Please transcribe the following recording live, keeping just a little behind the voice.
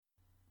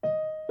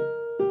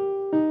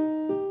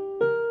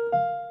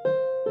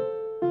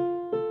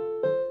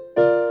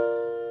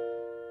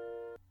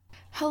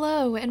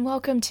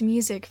welcome to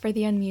Music for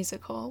the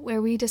Unmusical,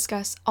 where we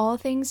discuss all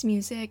things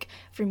music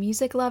for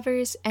music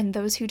lovers and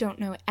those who don't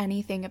know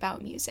anything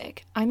about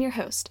music. I'm your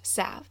host,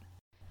 Sav.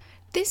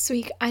 This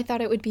week, I thought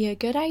it would be a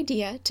good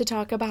idea to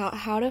talk about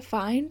how to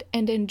find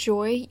and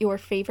enjoy your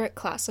favorite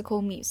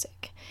classical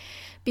music.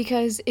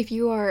 Because if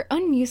you are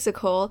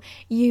unmusical,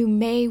 you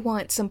may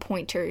want some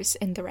pointers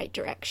in the right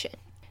direction.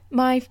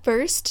 My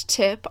first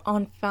tip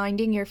on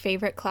finding your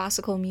favorite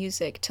classical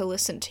music to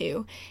listen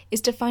to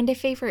is to find a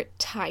favorite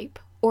type,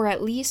 or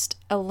at least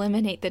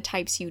eliminate the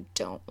types you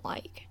don't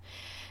like.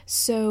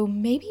 So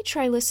maybe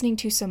try listening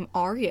to some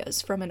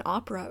arias from an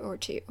opera or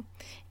two.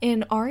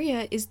 An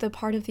aria is the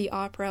part of the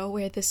opera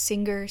where the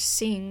singer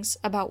sings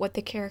about what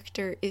the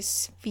character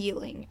is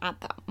feeling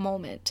at that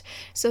moment,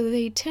 so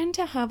they tend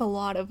to have a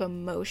lot of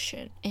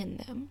emotion in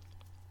them.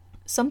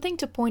 Something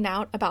to point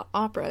out about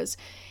operas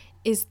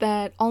is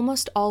that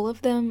almost all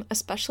of them,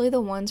 especially the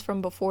ones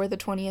from before the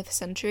 20th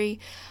century,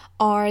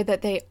 are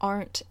that they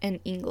aren't in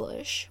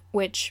English,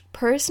 which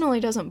personally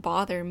doesn't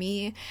bother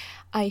me.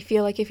 I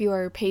feel like if you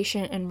are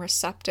patient and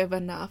receptive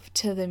enough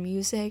to the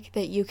music,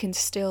 that you can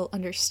still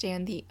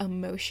understand the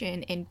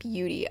emotion and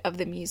beauty of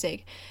the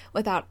music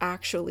without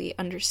actually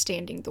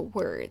understanding the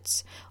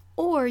words.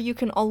 Or you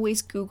can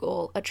always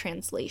Google a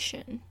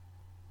translation.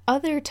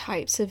 Other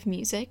types of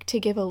music to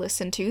give a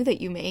listen to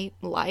that you may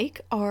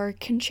like are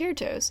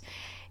concertos.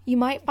 You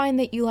might find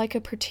that you like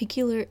a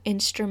particular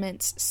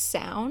instrument's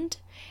sound,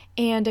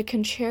 and a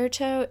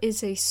concerto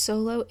is a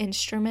solo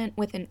instrument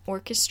with an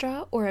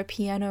orchestra or a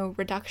piano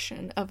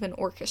reduction of an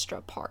orchestra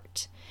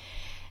part.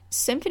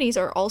 Symphonies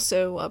are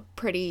also a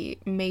pretty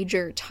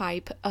major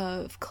type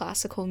of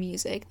classical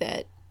music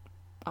that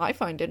I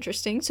find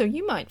interesting, so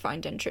you might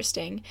find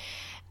interesting.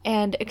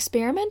 And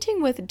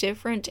experimenting with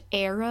different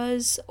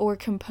eras or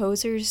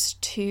composers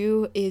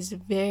too is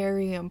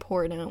very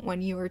important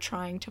when you are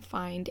trying to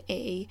find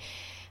a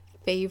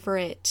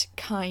favorite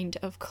kind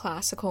of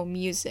classical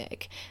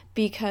music,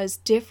 because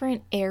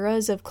different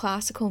eras of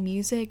classical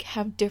music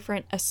have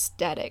different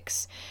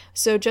aesthetics.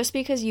 So just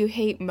because you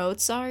hate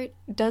Mozart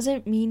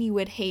doesn't mean you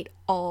would hate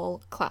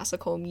all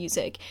classical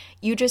music.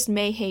 You just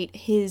may hate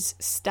his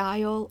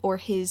style or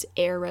his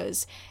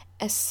era's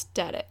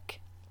aesthetic.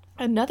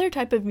 Another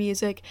type of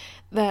music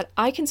that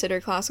I consider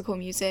classical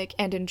music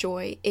and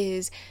enjoy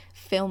is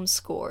film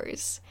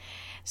scores.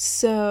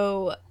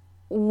 So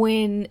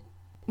when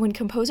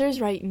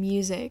composers write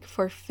music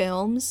for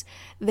films,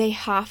 they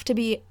have to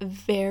be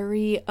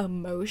very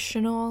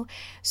emotional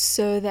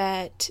so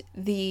that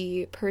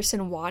the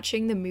person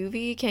watching the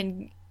movie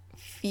can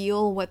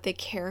feel what the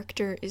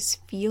character is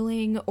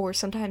feeling, or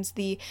sometimes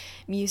the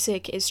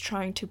music is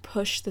trying to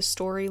push the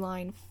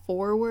storyline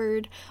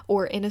forward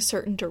or in a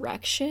certain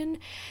direction.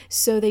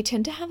 So they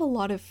tend to have a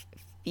lot of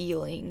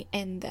feeling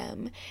in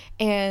them.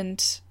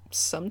 And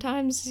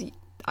sometimes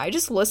I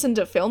just listen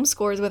to film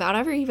scores without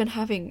ever even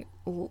having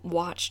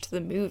watched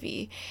the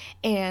movie.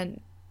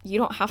 And you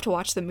don't have to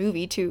watch the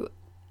movie to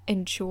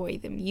enjoy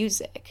the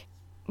music.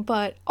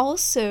 But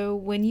also,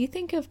 when you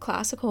think of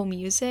classical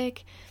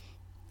music,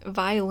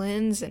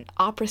 violins and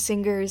opera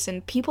singers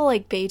and people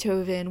like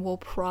Beethoven will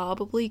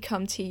probably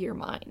come to your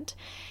mind.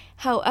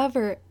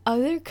 However,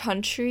 other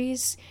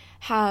countries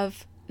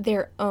have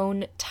their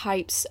own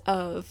types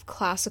of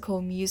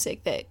classical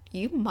music that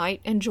you might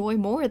enjoy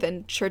more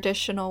than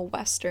traditional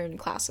Western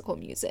classical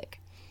music.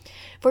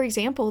 For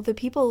example, the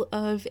people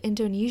of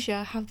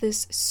Indonesia have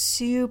this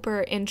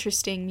super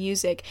interesting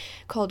music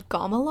called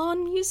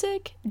gamelan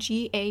music,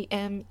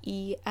 Gamelan.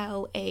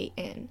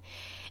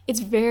 It's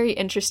very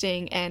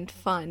interesting and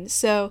fun.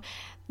 So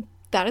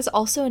that is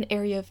also an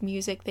area of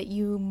music that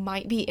you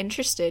might be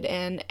interested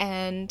in,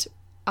 and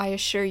I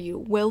assure you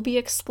will be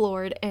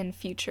explored in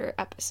future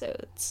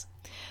episodes.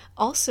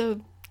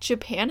 Also,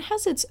 Japan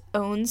has its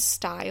own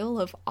style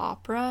of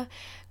opera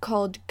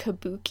called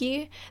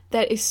kabuki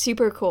that is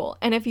super cool.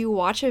 And if you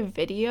watch a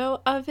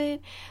video of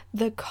it,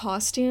 the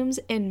costumes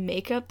and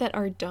makeup that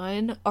are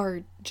done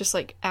are just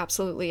like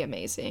absolutely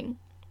amazing.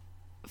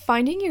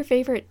 Finding your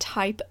favorite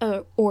type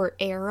or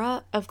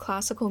era of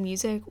classical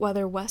music,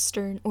 whether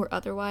Western or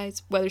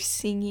otherwise, whether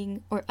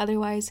singing or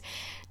otherwise,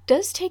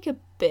 does take a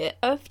bit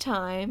of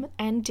time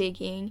and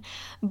digging,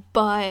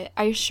 but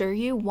I assure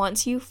you,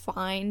 once you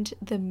find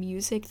the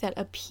music that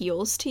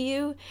appeals to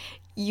you,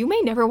 you may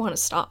never want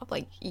to stop.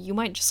 Like, you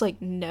might just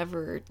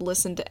never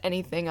listen to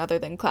anything other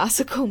than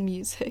classical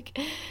music.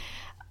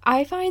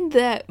 I find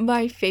that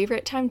my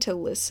favorite time to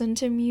listen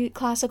to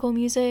classical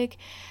music,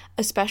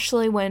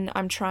 especially when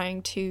I'm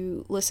trying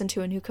to listen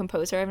to a new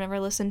composer I've never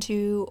listened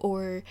to,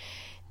 or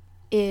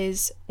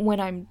is when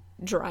I'm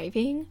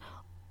driving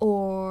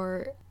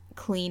or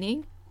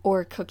cleaning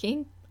or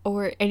cooking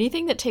or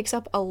anything that takes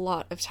up a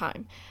lot of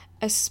time,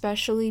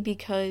 especially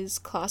because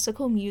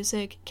classical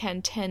music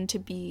can tend to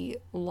be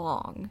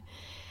long.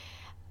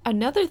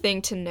 Another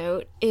thing to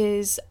note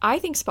is I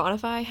think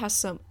Spotify has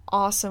some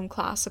awesome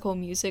classical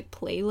music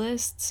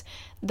playlists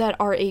that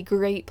are a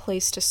great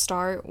place to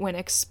start when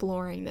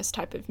exploring this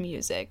type of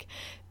music,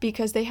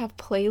 because they have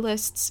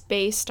playlists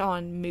based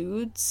on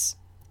moods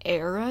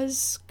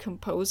eras,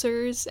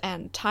 composers,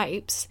 and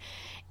types.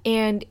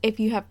 And if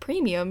you have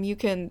premium, you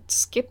can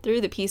skip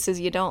through the pieces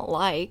you don't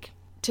like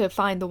to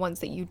find the ones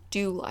that you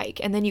do like,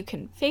 and then you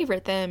can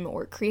favorite them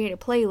or create a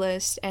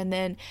playlist, and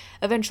then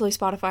eventually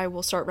Spotify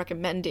will start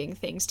recommending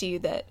things to you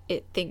that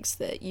it thinks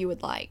that you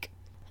would like.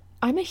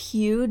 I'm a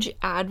huge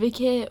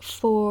advocate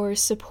for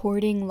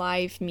supporting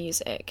live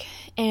music,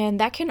 and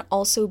that can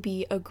also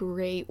be a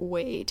great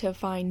way to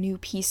find new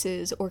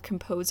pieces or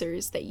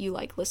composers that you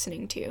like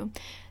listening to.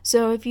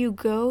 So if you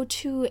go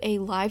to a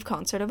live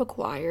concert of a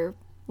choir,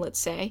 let's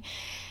say,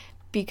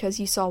 because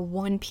you saw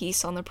one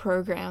piece on the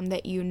program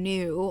that you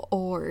knew,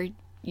 or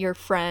your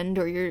friend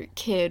or your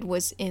kid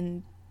was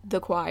in the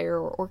choir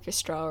or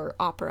orchestra or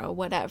opera,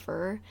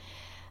 whatever,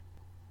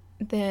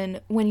 then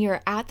when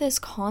you're at this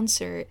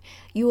concert,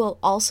 you will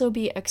also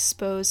be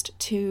exposed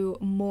to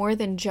more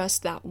than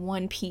just that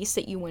one piece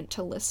that you went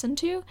to listen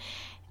to,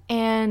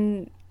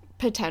 and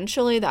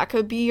potentially that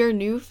could be your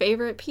new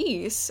favorite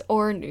piece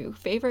or new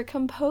favorite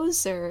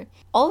composer.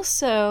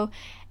 Also,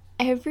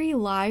 every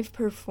live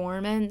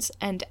performance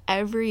and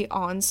every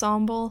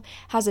ensemble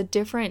has a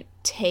different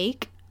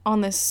take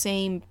on the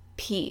same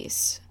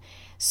piece.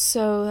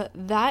 So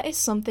that is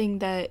something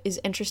that is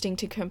interesting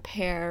to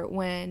compare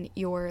when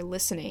you're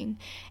listening.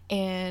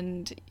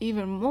 And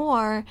even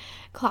more,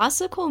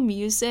 classical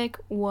music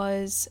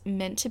was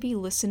meant to be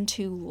listened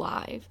to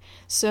live.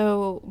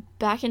 So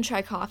back in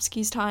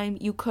Tchaikovsky's time,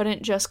 you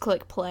couldn't just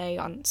click play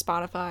on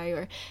Spotify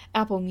or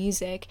Apple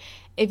Music.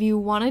 If you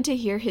wanted to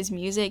hear his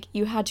music,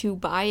 you had to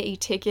buy a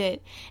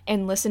ticket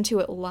and listen to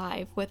it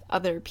live with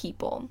other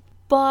people.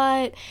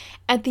 But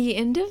at the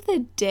end of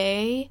the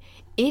day,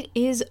 it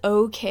is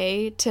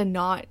okay to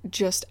not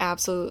just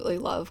absolutely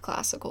love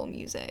classical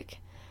music.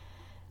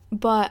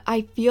 But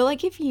I feel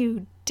like if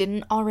you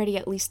didn't already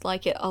at least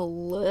like it a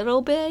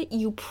little bit,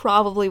 you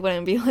probably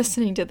wouldn't be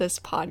listening to this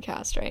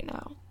podcast right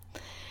now.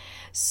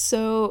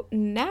 So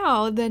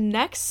now the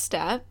next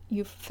step,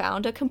 you've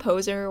found a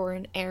composer or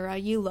an era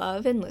you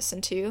love and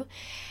listen to,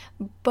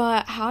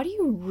 but how do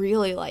you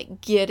really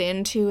get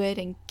into it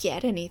and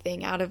get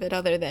anything out of it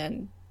other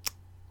than,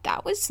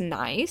 that was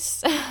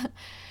nice?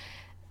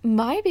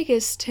 My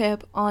biggest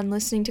tip on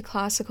listening to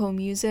classical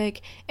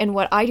music, and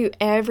what I do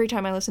every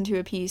time I listen to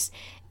a piece,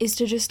 is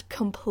to just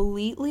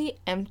completely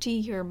empty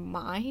your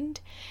mind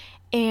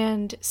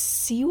and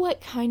see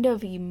what kind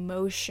of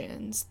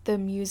emotions the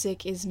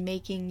music is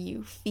making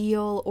you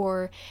feel,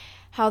 or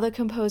how the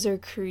composer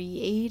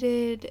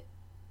created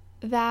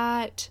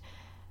that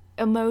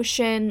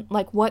emotion.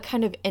 Like, what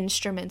kind of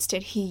instruments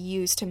did he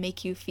use to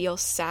make you feel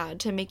sad,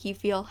 to make you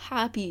feel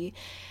happy,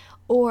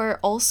 or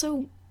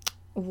also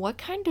what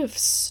kind of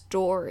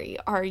story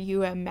are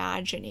you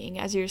imagining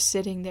as you're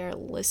sitting there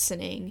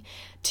listening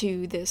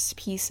to this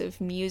piece of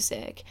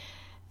music?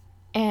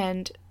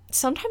 And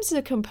sometimes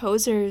the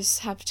composers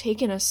have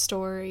taken a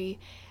story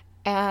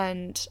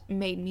and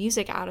made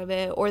music out of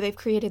it, or they've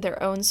created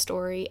their own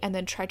story and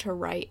then tried to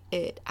write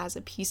it as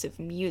a piece of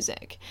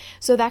music.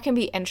 So that can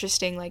be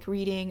interesting, like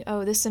reading,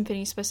 oh, this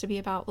symphony is supposed to be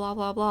about blah,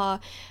 blah, blah.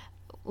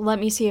 Let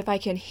me see if I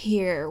can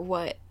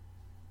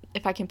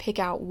pick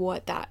out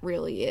what that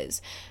really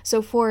is.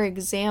 So for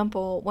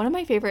example, one of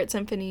my favorite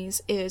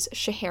symphonies is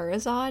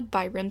Scheherazade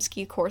by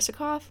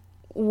Rimsky-Korsakov,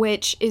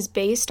 which is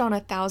based on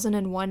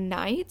 1001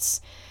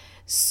 Nights.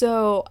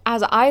 So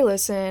as I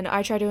listen,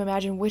 I try to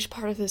imagine which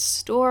part of the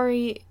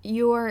story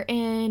you're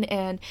in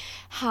and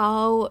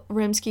how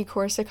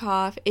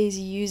Rimsky-Korsakov is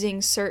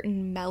using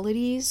certain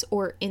melodies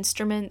or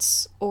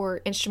instruments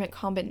or instrument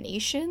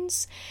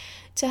combinations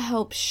to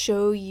help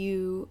show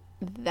you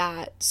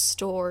that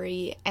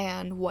story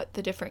and what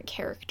the different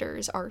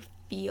characters are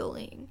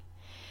feeling.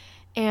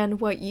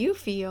 And what you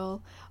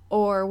feel,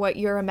 or what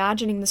you're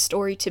imagining the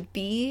story to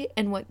be,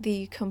 and what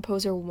the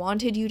composer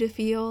wanted you to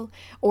feel,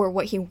 or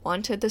what he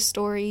wanted the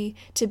story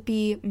to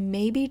be,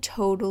 may be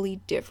totally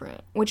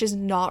different, which is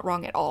not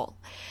wrong at all.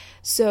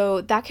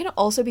 So that can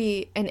also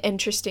be an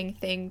interesting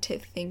thing to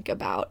think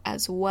about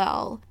as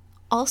well.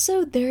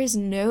 Also, there is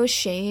no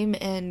shame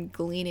in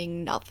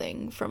gleaning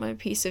nothing from a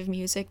piece of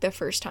music the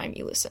first time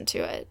you listen to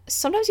it.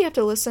 Sometimes you have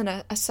to listen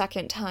a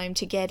second time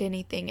to get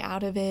anything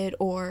out of it,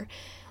 or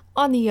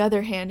on the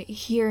other hand,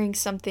 hearing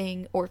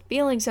something or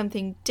feeling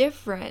something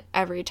different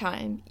every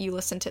time you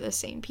listen to the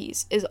same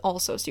piece is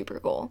also super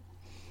cool.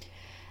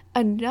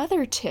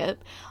 Another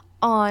tip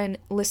on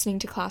listening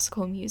to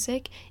classical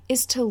music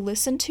is to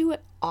listen to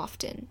it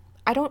often.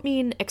 I don't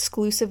mean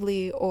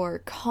exclusively or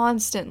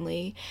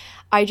constantly,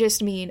 I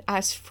just mean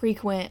as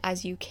frequent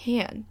as you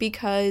can,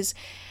 because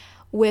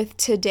with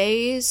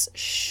today's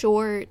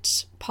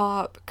short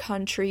pop,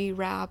 country,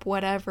 rap,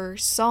 whatever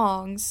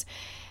songs,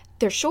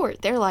 they're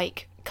short. They're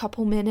like a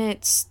couple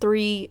minutes,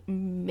 3,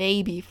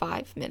 maybe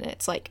 5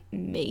 minutes, like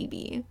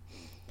maybe.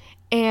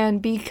 And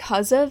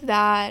because of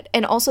that,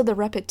 and also the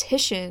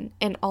repetition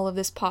in all of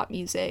this pop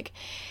music,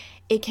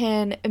 it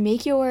can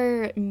make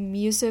your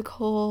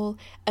musical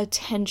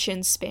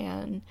attention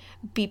span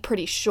be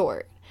pretty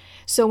short.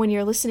 So when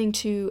you're listening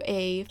to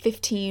a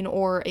 15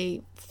 or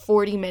a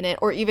 40-minute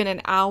or even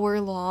an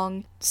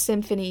hour-long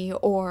symphony,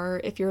 or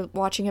if you're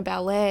watching a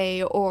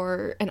ballet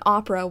or an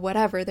opera,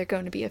 whatever, they're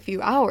going to be a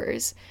few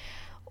hours.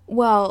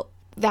 Well,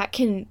 that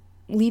can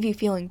leave you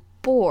feeling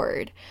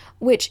bored,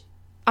 which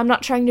I'm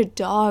not trying to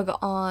dog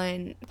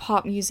on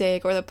pop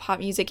music or the pop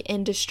music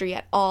industry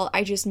at all.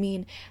 I just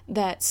mean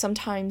that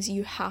sometimes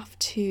you have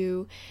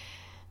to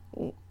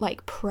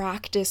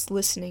practice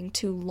listening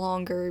to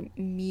longer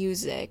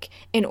music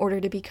in order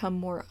to become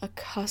more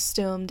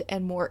accustomed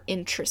and more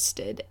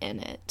interested in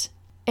it.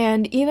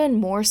 And even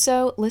more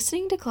so,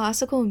 listening to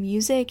classical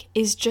music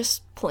is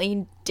just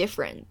plain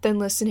different than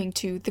listening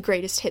to the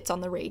greatest hits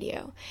on the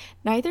radio.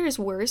 Neither is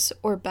worse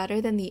or better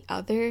than the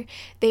other.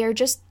 They are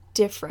just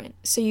different.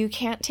 So you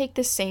can't take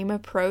the same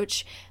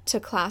approach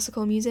to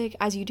classical music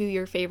as you do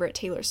your favorite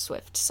Taylor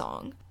Swift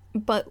song.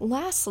 But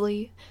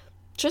lastly,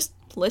 just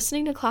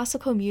listening to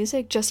classical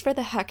music just for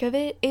the heck of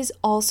it is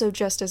also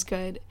just as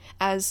good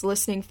as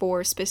listening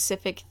for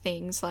specific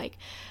things like,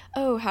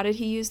 oh, how did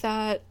he use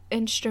that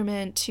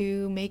instrument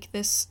to make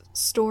this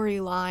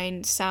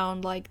storyline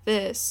sound like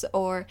this,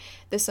 or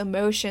this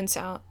emotion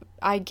sound,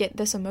 I get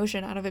this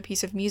emotion out of a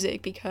piece of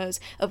music because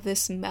of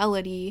this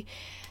melody.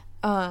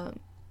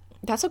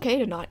 That's okay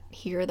to not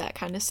hear that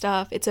kind of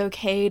stuff. It's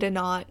okay to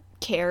not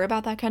care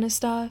about that kind of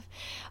stuff.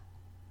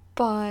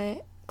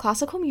 But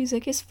classical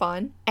music is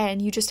fun,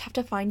 and you just have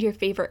to find your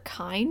favorite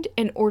kind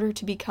in order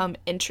to become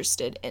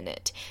interested in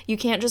it. You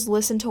can't just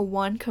listen to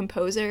one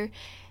composer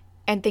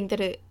and think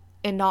that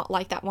and not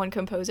like that one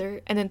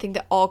composer, and then think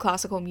that all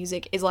classical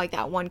music is like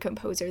that one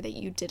composer that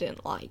you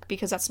didn't like,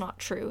 because that's not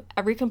true.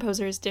 Every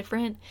composer is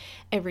different,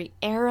 every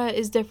era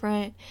is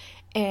different,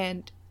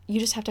 and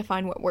you just have to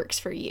find what works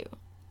for you.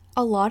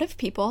 A lot of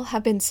people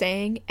have been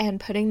saying and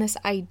putting this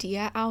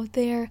idea out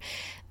there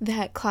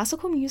that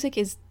classical music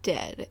is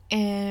dead,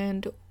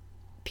 and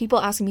people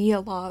ask me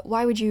a lot,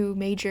 why would you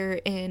major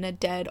in a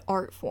dead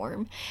art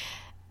form?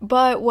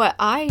 But what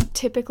I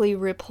typically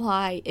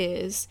reply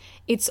is,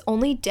 it's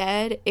only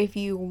dead if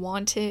you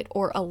want it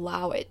or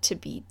allow it to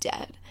be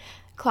dead.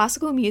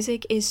 Classical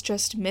music is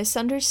just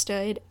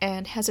misunderstood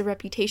and has a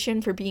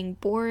reputation for being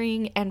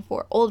boring and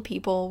for old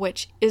people,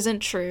 which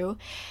isn't true.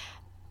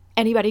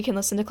 Anybody can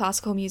listen to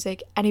classical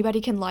music.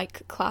 Anybody can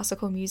like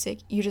classical music.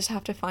 You just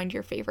have to find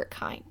your favorite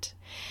kind.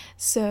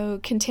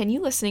 So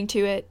continue listening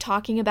to it,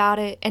 talking about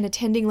it, and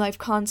attending live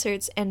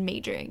concerts and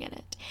majoring in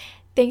it.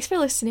 Thanks for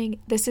listening.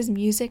 This is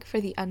Music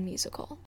for the Unmusical.